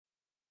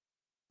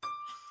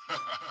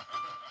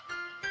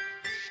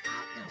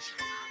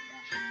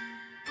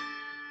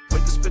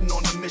Witness been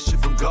on a mission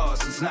from God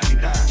since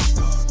 '99.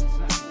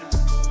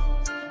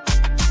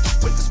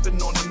 Witness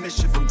been on a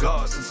mission from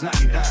God since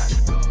 '99.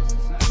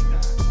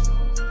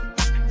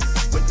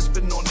 Witness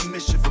been on a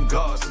mission from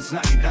God since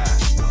 '99.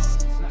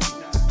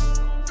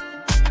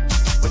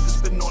 Witness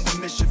been on a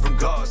mission from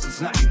God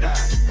since '99.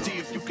 See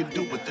if you can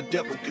do what the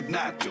devil could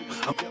not do.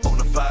 I'm a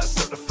bona fide,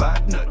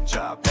 certified nut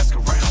job. Ask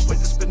around.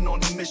 Witness been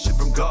on a mission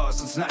from God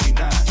since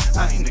 '99.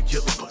 I ain't a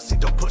killer pussy,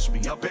 don't push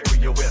me. I'll bury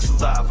your ass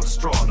alive with a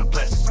straw and a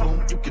plastic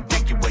spoon. You can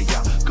dig your way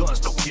out. Guns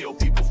don't kill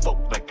people, folk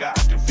like I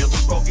do.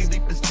 Feeling froggy,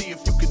 leap and see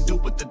if you can do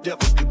what the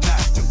devil could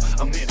not do.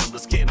 I'm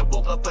endless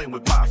cannibal, I'm playing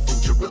with my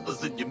food.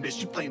 Gorillas in your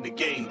midst, you playing the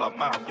game by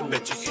my rule.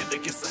 Bet you in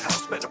against the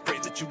house, better pray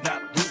that you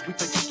not lose. We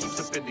think you keeps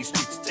up in these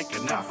streets,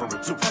 taking out for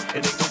a two.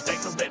 And they gon'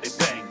 bang, let it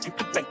bang. You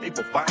can bank, they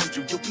will find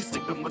you. You'll be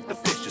sleeping with the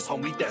fishes,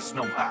 homie, that's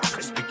no high.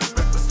 Speaking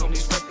reckless on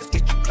these records,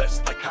 get you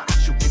blessed like high.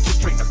 You get your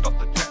train knocked off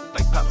the track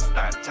like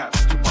Palestine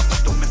times two. I'm a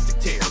domestic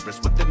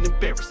terrorist with an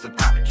embarrassing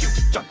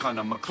IQ. Junk on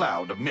a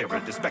cloud, a mirror,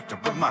 this back to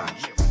remind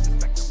you.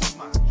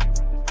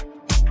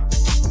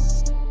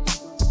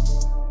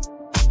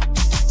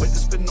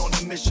 Witness been on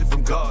a mission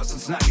from God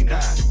since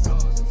 '99.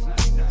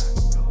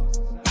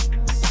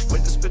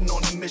 Witness been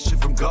on a mission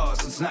from God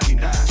since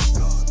 '99.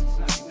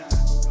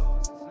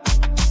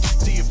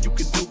 See if you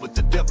can do what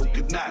the devil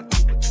could not do.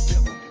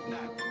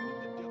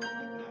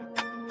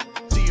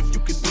 See if you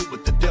can do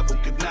what the devil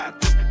could not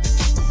do.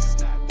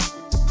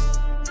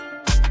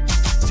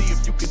 See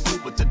if you can do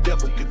what the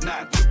devil could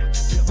not do.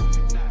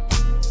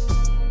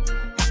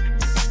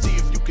 See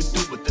if you can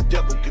do what the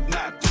devil could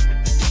not do.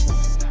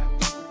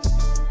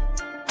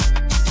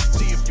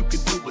 See if you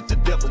can do what the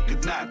devil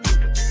could not do.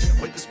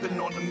 Witness been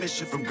on a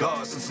mission from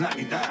God since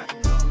 '99.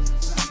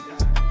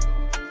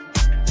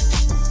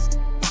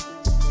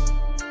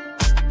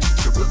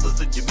 Gorillas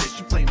in your midst,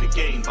 you playing the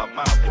game by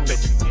my rule.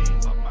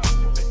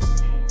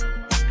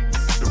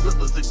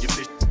 Gorillas in your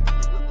midst.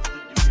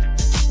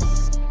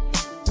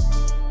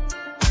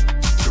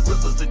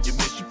 Gorillas in your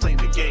midst, you playing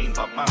the game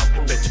by my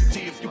rule.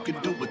 See if you can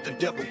do what the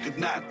devil could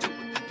not do.